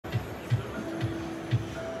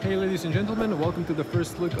Hey ladies and gentlemen, welcome to the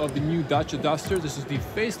first look of the new Dacia Duster. This is the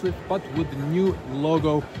facelift but with the new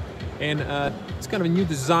logo, and it's kind of a new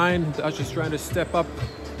design. Dacia's trying to step up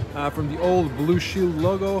from the old blue shield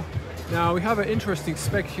logo. Now we have an interesting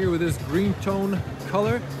spec here with this green tone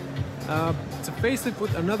color. It's a facelift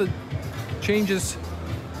with another changes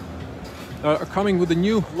are coming with the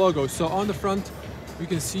new logo. So on the front you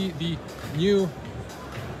can see the new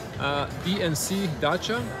DNC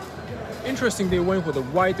Dacia. Interesting, they went with the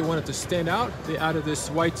white. They wanted to stand out. They added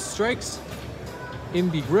this white stripes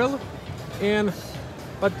in the grille,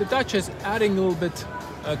 but the Dacia is adding a little bit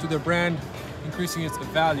to their brand, increasing its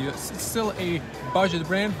value. It's still a budget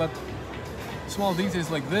brand, but small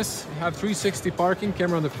details like this. You have 360 parking,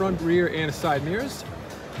 camera on the front, rear, and side mirrors.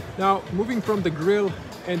 Now, moving from the grille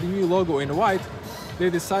and the new logo in white,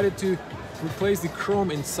 they decided to replace the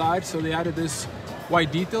chrome inside, so they added this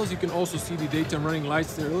white details. You can also see the daytime running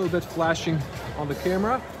lights. They're a little bit flashing on the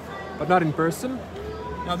camera, but not in person.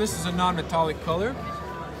 Now this is a non-metallic color.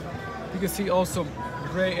 You can see also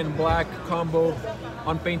gray and black combo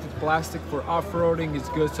unpainted plastic for off-roading. It's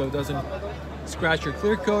good so it doesn't scratch your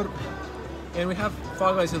clear coat. And we have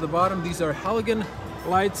fog lights at the bottom. These are halogen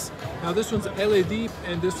lights. Now this one's LED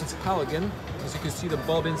and this one's halogen. As you can see the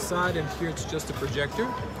bulb inside, and here it's just a projector.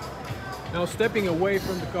 Now stepping away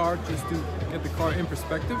from the car just to get the car in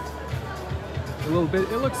perspective a little bit,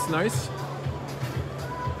 it looks nice.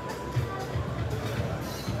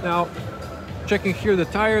 Now checking here the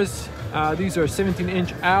tires, these are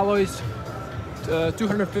 17-inch alloys,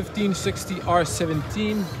 215/60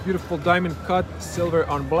 R17, beautiful diamond cut, silver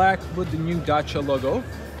on black with the new Dacia logo.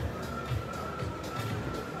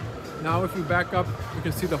 Now if we back up, you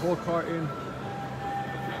can see the whole car in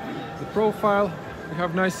the profile. We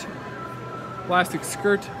have nice plastic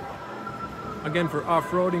skirt, again for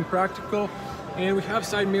off-roading, practical, and we have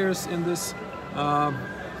side mirrors in this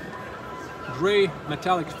gray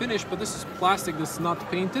metallic finish, but this is plastic, this is not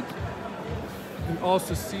painted. You can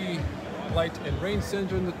also see light and rain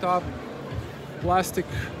sensor in the top, plastic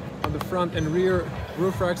on the front and rear,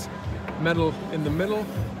 roof racks, metal in the middle,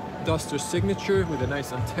 Duster signature with a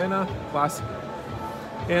nice antenna, classic.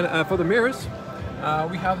 And for the mirrors,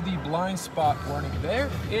 we have the blind spot warning there,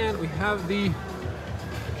 and we have the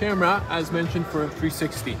camera as mentioned for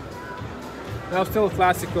 360. Now still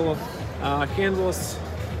classical handles,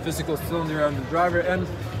 physical cylinder on the driver, and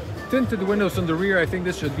tinted windows on the rear. I think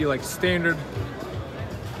this should be like standard.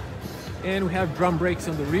 And we have drum brakes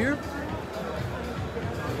on the rear.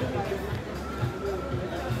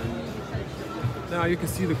 Now you can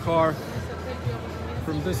see the car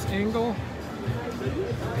from this angle.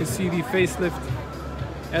 You can see the facelift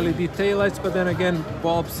LED taillights, but then again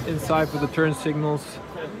bulbs inside for the turn signals,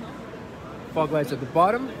 fog lights at the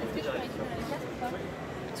bottom.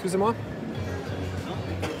 Excusez-moi.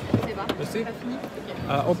 Merci.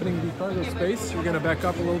 Opening the cargo space, we're gonna back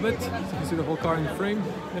up a little bit so you can see the whole car in the frame.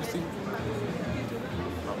 Merci.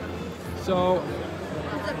 So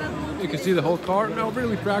you can see the whole car. Now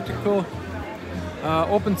really practical.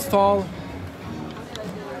 Opens tall.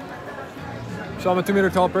 So I'm a 2 meter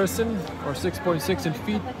tall person, or 6.6 in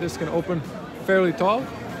feet. This can open fairly tall,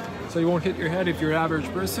 so you won't hit your head if you're an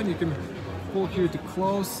average person. You can pull here to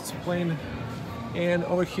close, it's plain. And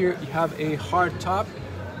over here you have a hard top.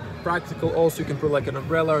 Practical also, you can put like an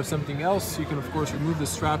umbrella or something else. You can of course remove the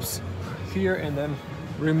straps here and then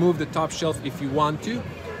remove the top shelf if you want to.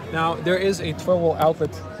 Now there is a 12-volt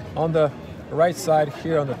outlet on the right side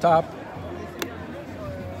here on the top.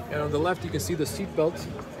 And on the left you can see the seat belt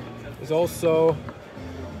is also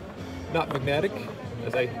not magnetic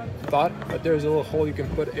as I thought, but there's a little hole you can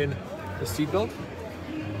put in the seatbelt.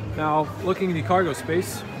 Now looking in the cargo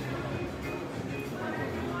space,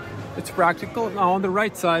 it's practical. Now on the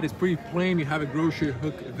right side it's pretty plain. You have a grocery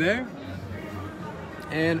hook there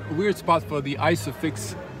and a weird spot for the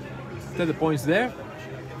ISOFIX tether points there.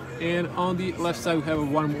 And on the left side we have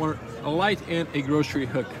a light and a grocery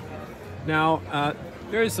hook. Now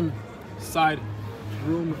there is some side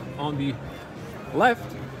room on the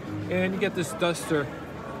left, and you get this Duster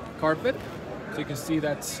carpet, so you can see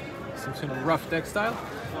that's some kind of rough textile,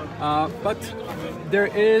 but there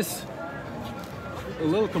is a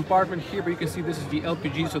little compartment here, but you can see this is the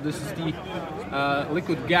LPG, so this is the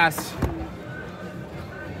liquid gas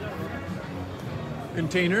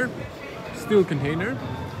container, steel container.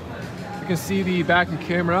 You can see the backing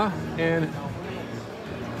camera, and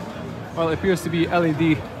well, it appears to be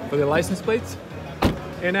LED for the license plates.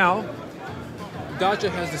 And now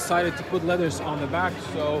Dacia has decided to put leathers on the back,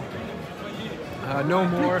 so no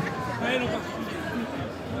more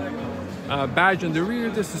badge on the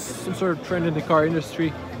rear. This is some sort of trend in the car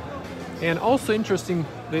industry. And also interesting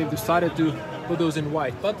they've decided to put those in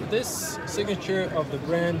white. But this signature of the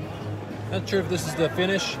brand, not sure if this is the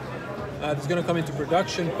finish. It's going to come into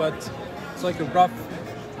production, but it's like a rough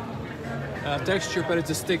texture, but it's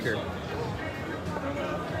a sticker.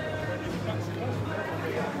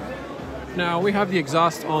 Now we have the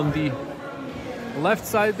exhaust on the left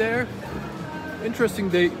side there. Interesting,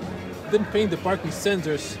 they didn't paint the parking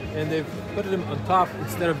sensors and they've put them on top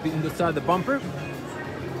instead of being inside the bumper.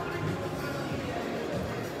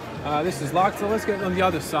 This is locked, so let's get on the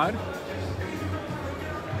other side.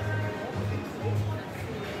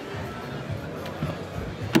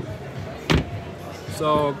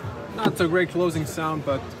 So, not so great closing sound,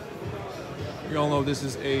 but you all know this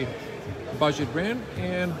is a budget brand.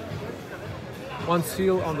 And one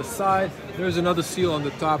seal on the side, there's another seal on the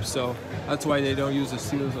top, so that's why they don't use the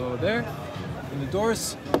seals over there. And the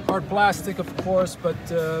doors, hard plastic of course, but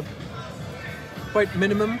quite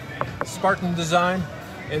minimum, Spartan design.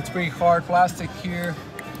 It's pretty hard plastic here.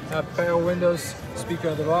 Power windows, speaker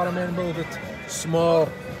at the bottom, and a little bit small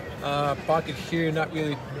pocket here, not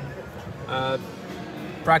really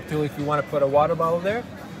practical if you want to put a water bottle there.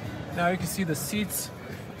 Now you can see the seats,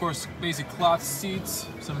 of course, basic cloth seats,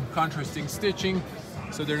 some contrasting stitching,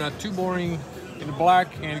 so they're not too boring in the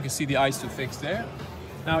black, and you can see the ISOFIX there.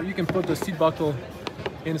 Now you can put the seat buckle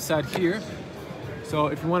inside here, so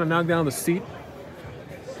if you want to knock down the seat,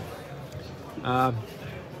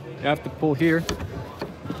 you have to pull here,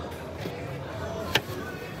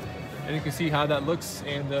 and you can see how that looks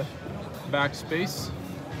in the back space.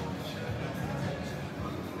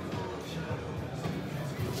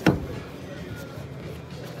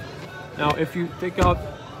 Now if you take out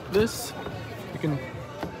this, you can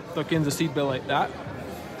tuck in the seat belt like that.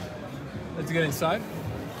 Let's get inside.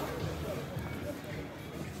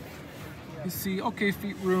 You see, okay,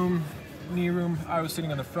 feet room, knee room. I was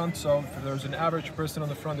sitting on the front, so if there's an average person on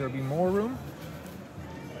the front, there will be more room.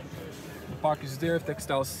 The pockets there,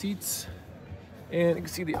 textile seats, and you can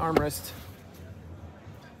see the armrest.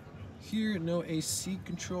 Here, no AC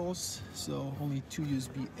controls, so only 2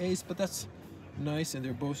 USB-A's, but that's nice, and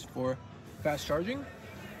they're both for fast charging.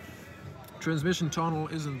 Transmission tunnel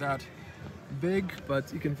isn't that big,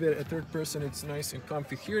 but you can fit a third person. It's nice and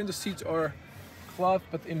comfy here, and the seats are cloth,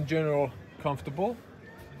 but in general comfortable.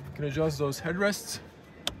 You can adjust those headrests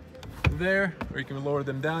there, or you can lower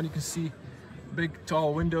them down. You can see big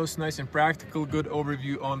tall windows, nice and practical. Good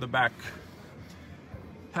overview on the back.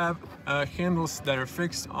 Have handles that are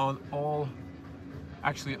fixed on all,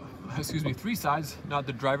 actually, excuse me, 3 sides, not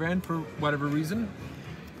the driver end for whatever reason.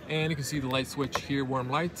 And you can see the light switch here, warm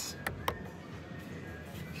lights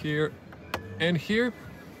here and here.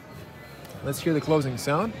 Let's hear the closing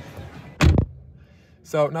sound.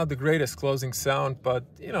 So not the greatest closing sound, but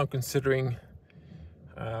you know, considering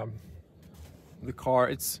the car,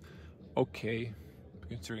 it's okay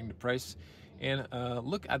considering the price. And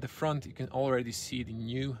look at the front, you can already see the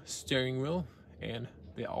new steering wheel, and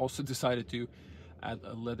they also decided to add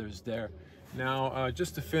leathers there. Now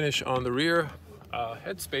just to finish on the rear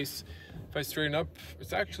headspace, if I straighten up,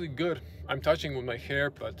 it's actually good. I'm touching with my hair,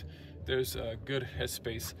 but there's a good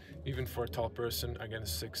headspace even for a tall person. Again,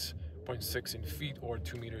 6.6 in feet or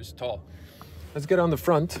 2 meters tall. Let's get on the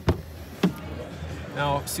front.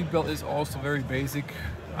 Now seatbelt is also very basic,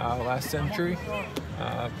 last century,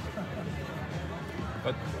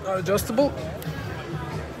 but not adjustable.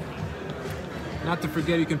 Not to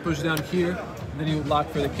forget, you can push down here, and then you lock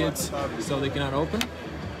for the kids so they cannot open.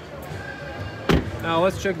 Now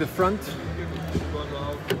let's check the front.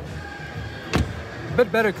 A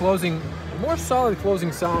bit better closing, more solid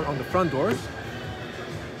closing sound on the front doors.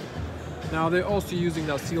 Now they're also using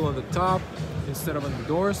that seal on the top instead of on the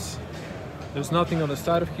doors. There's nothing on the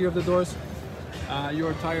side of here of the doors.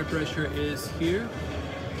 Your tire pressure is here.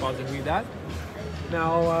 Pause and read that.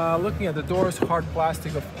 Now looking at the doors, hard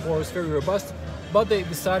plastic of course, very robust, but they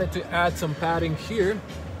decided to add some padding here,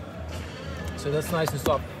 so that's nice and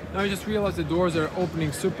soft. Now I just realized the doors are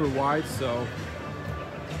opening super wide, so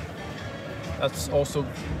that's also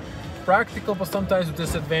practical, but sometimes a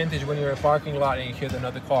disadvantage when you're in a parking lot and you hit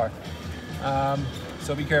another car.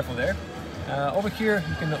 So be careful there. Over here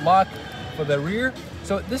you can lock for the rear.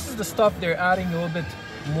 So this is the stuff they're adding a little bit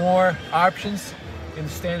more options in the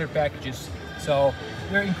standard packages. So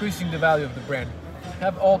they're increasing the value of the brand.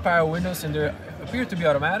 Have all power windows, and they appear to be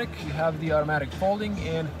automatic. You have the automatic folding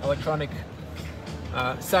and electronic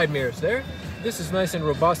side mirrors there. This is nice and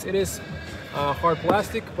robust. It is hard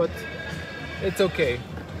plastic, but it's okay.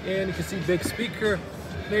 And you can see big speaker.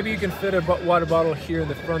 Maybe you can fit a water bottle here in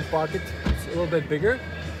the front pocket. It's a little bit bigger.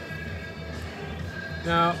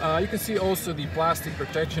 Now you can see also the plastic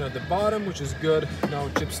protection at the bottom, which is good. No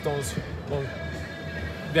chipstones won't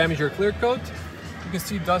damage your clear coat. You can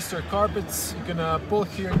see Duster carpets. You can pull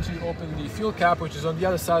here to open the fuel cap, which is on the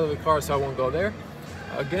other side of the car, so I won't go there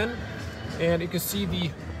again. And you can see the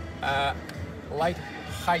light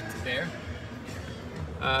height there.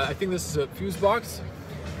 I think this is a fuse box.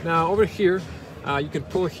 Now over here, you can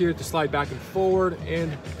pull here to slide back and forward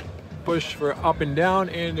and push for up and down,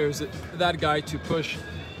 and there's that guy to push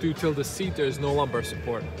to tilt the seat. There's no lumbar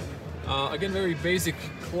support. Again, very basic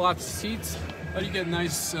cloth seats, but you get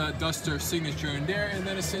nice Duster signature in there. And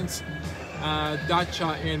then since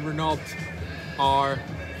Dacia and Renault or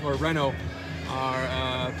Renault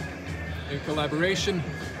are in collaboration,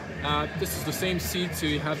 this is the same seat, so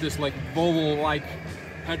you have this like Volvo-like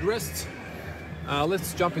headrest.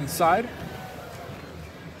 Let's jump inside.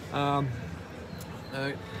 I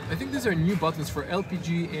think these are new buttons for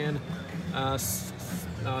LPG and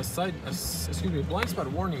blind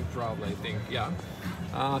spot warning probably, I think, yeah.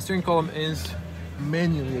 Steering column is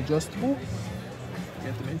manually adjustable.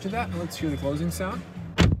 Forgot to mention that. Let's hear the closing sound.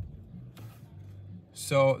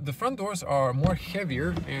 So the front doors are more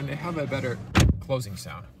heavier and they have a better closing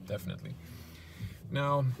sound, definitely.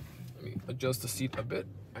 Now, let me adjust the seat a bit.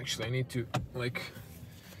 Actually, I need to like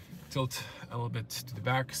tilt a little bit to the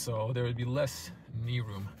back, so there will be less knee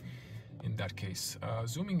room in that case.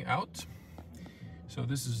 Zooming out, so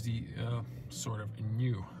this is the sort of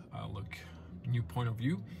new look, new point of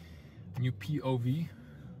view, new POV,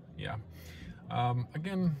 yeah.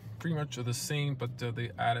 Again, pretty much the same, but they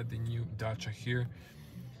added the new Dacia here.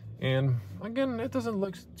 And again, it doesn't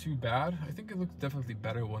look too bad. I think it looks definitely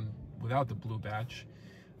better one without the blue badge.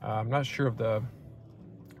 I'm not sure of the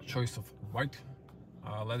choice of white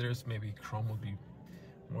leathers. Maybe chrome would be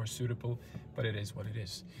more suitable, but it is what it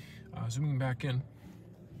is. Zooming back in,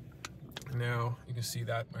 now you can see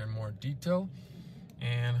that in more detail.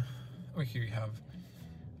 And over here you have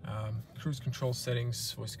cruise control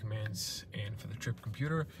settings, voice commands, and for the trip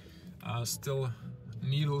computer, still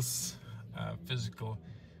needles, physical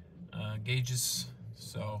gauges,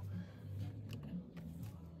 so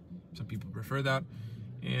some people prefer that.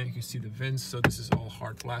 And you can see the vents, so this is all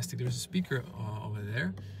hard plastic. There's a speaker over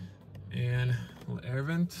there and a little air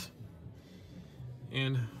vent.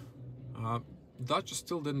 And Dacia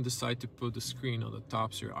still didn't decide to put the screen on the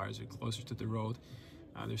top so your eyes are closer to the road.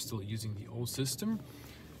 They're still using the old system.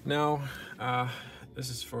 Now this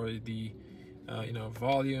is for the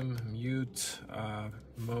volume, mute,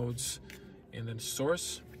 modes, and then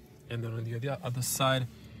source. And then on the other side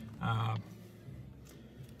you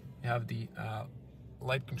have the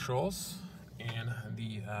light controls and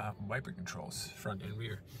the wiper controls, front and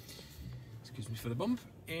rear. Excuse me for the bump.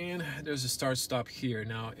 And there's a start stop here.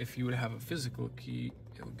 Now if you would have a physical key,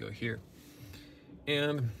 it would go here,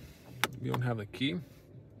 and we don't have the key.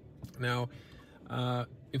 Now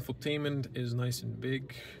infotainment is nice and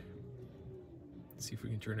big. Let's see if we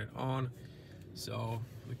can turn it on. So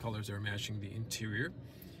the colors are matching the interior,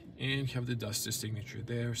 and you have the Duster signature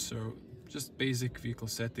there. So just basic vehicle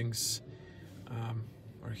settings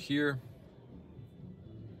are here.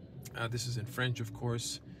 This is in French, of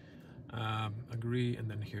course. Agree, and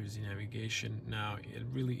then here's the navigation. Now it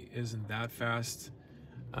really isn't that fast,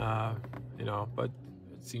 but it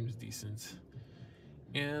seems decent.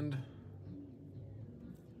 And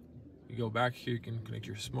you go back here, you can connect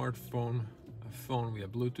your smartphone, a phone. We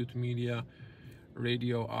have Bluetooth media,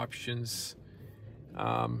 radio options.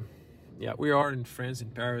 Yeah, we are in France, in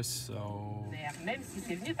Paris, so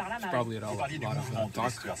it's probably a lot of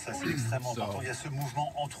talk.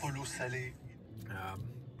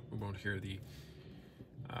 We won't hear the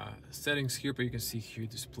settings here, but you can see here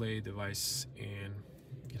display device, and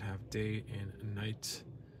you can have day and night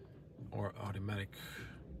or automatic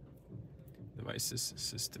devices,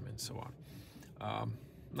 system, and so on.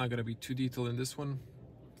 Not gonna be too detailed in this one.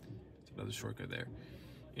 It's another shortcut there,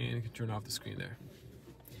 and you can turn off the screen there.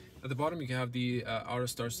 At the bottom you can have the auto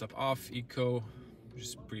start stop off, eco, which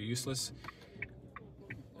is pretty useless.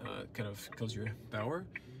 Kind of kills your power.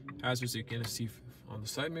 Hazards, you can see on the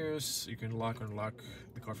side mirrors. You can lock or unlock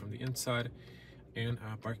the car from the inside, and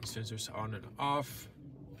parking sensors on and off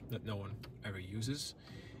that no one ever uses.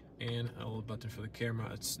 And a little button for the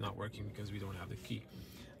camera. It's not working because we don't have the key.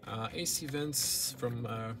 AC vents from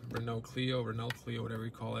Renault Clio, whatever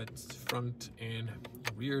you call it. Front and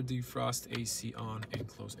rear defrost, AC on, and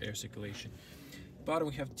closed air circulation. Bottom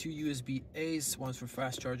we have two USB A's, one's for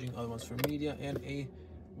fast charging, other one's for media, and a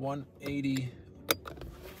 180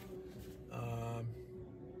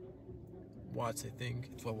 watts, I think,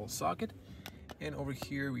 12-volt socket. And over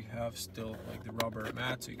here we have still like the rubber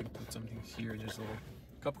mat, so you can put something here. There's a little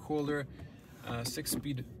cup holder,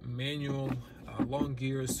 6-speed manual, long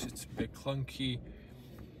gears. It's a bit clunky.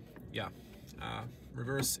 Yeah,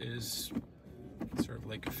 reverse is sort of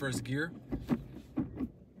like first gear,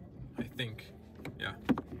 I think. Yeah.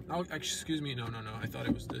 Oh, actually, excuse me. No. I thought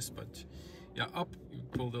it was this, but yeah, up. You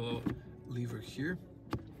pull the little lever here,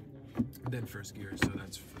 then first gear. So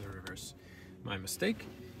that's for the reverse. My mistake.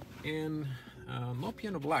 And no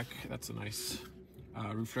piano black. That's a nice,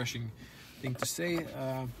 refreshing thing to say.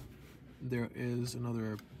 There is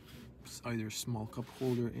another either small cup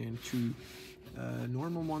holder and 2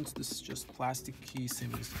 normal ones. This is just plastic key,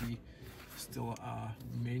 same as the still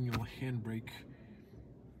manual handbrake.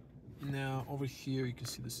 Now over here you can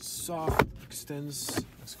see this is soft, extends,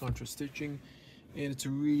 it's contra stitching, and it's a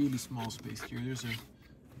really small space here. There's like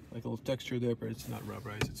a little texture there, but it's not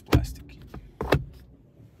rubberized, it's plastic.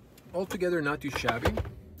 Altogether not too shabby.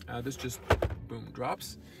 This just boom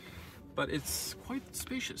drops, but it's quite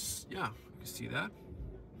spacious. Yeah, you can see that.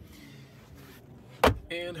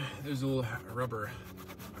 And there's a little rubber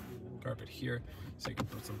carpet here, so you can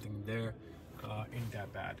put something there. Ain't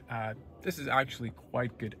that bad. This is actually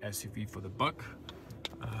quite good SUV for the buck.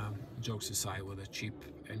 Jokes aside, with a cheap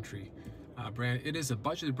entry brand. It is a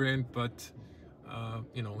budget brand, but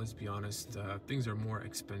you know, let's be honest, things are more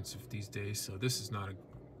expensive these days, so this is not a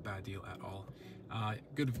bad deal at all.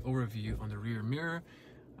 Good overview on the rear mirror,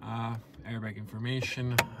 airbag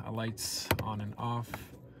information, lights on and off.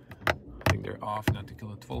 I think they're off, not to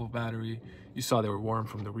kill a 12 battery. You saw they were warm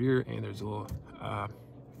from the rear, and there's a little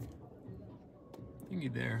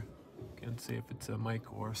thingy there. Can't say if it's a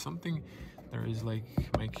mic or something. There is like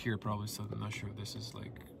mic here probably, so I'm not sure if this is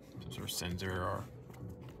like some sort of sensor or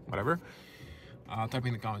whatever. Type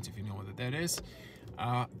in the comments if you know what that is.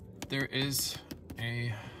 There is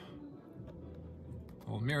a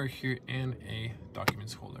little mirror here and a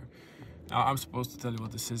documents holder. Now I'm supposed to tell you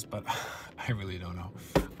what this is, but I really don't know.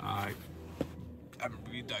 I haven't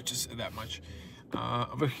read that just that much.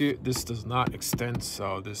 Over here, this does not extend,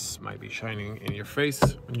 so this might be shining in your face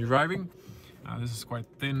when you're driving. This is quite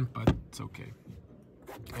thin, but it's okay.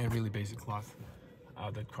 And really basic cloth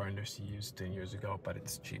that car industry used 10 years ago, but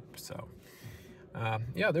it's cheap. So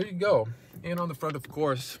yeah, there you go. And on the front, of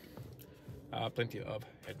course, plenty of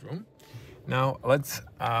headroom. Now let's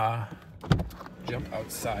jump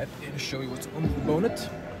outside and show you what's on the bonnet.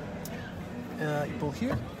 You pull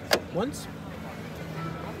here once.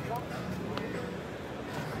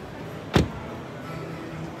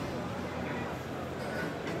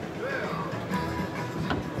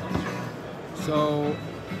 So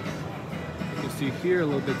you can see here a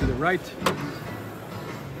little bit to the right,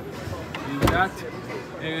 do that,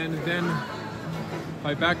 and then if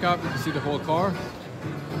I back up, you can see the whole car.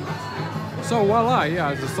 So voila,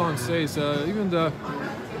 yeah, as the song says, even the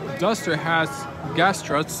Duster has gas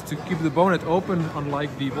struts to keep the bonnet open,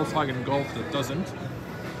 unlike the Volkswagen Golf that doesn't.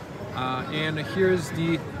 And here's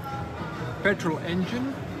the petrol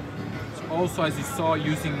engine. It's also, as you saw,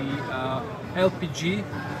 using the LPG.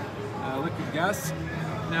 Liquid gas.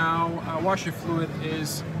 Now washer fluid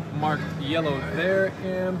is marked yellow there,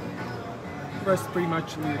 and the rest pretty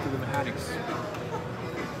much leave it to the mechanics.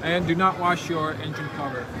 And do not wash your engine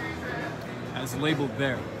cover, as labeled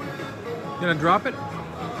there. Gonna drop it.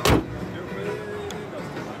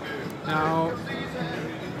 Now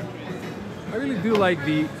I really do like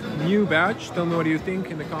the new badge. Tell me what you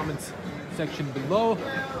think in the comments section below.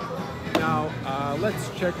 Now let's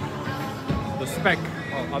check the spec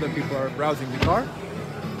while other people are browsing the car.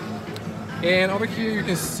 And over here you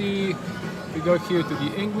can see, we go here to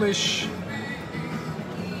the English.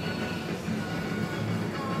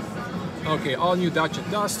 Okay, all new Dacia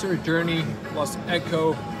Duster, Jurney plus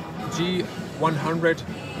Echo G100,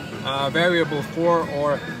 variable 4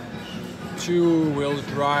 or 2-wheel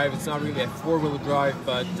drive. It's not really a 4-wheel drive,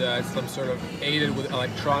 but it's some sort of aided with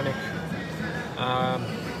electronic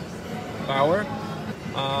power.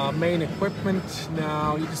 Main equipment,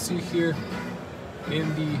 now you can see here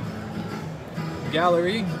in the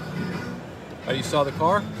gallery, you saw the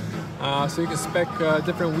car, so you can spec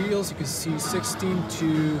different wheels. You can see 16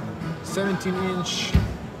 to 17 inch,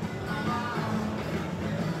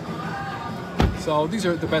 so these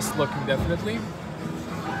are the best looking definitely.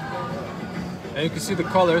 And you can see the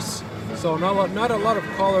colors, so not a lot of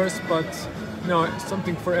colors, but you know,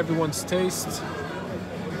 something for everyone's taste.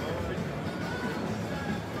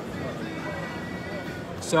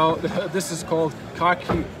 So this is called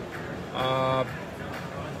khaki. I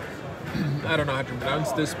don't know how to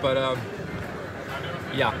pronounce this, but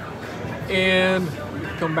yeah. And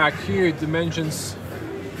come back here, dimensions.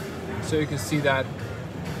 so you can see that.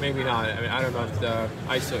 Maybe not. I mean, I don't know if the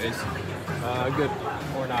ISO is good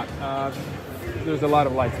or not. There's a lot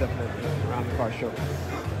of lights definitely around the car show.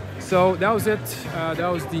 So that was it. That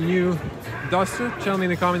was the new Duster. Tell me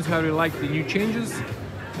in the comments how you like the new changes.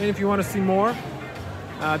 And if you want to see more,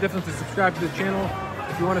 definitely subscribe to the channel.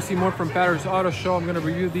 If you want to see more from Paris Auto Show, I'm going to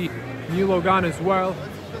review the new Logan as well.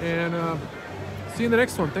 And see you in the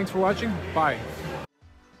next one. Thanks for watching. Bye.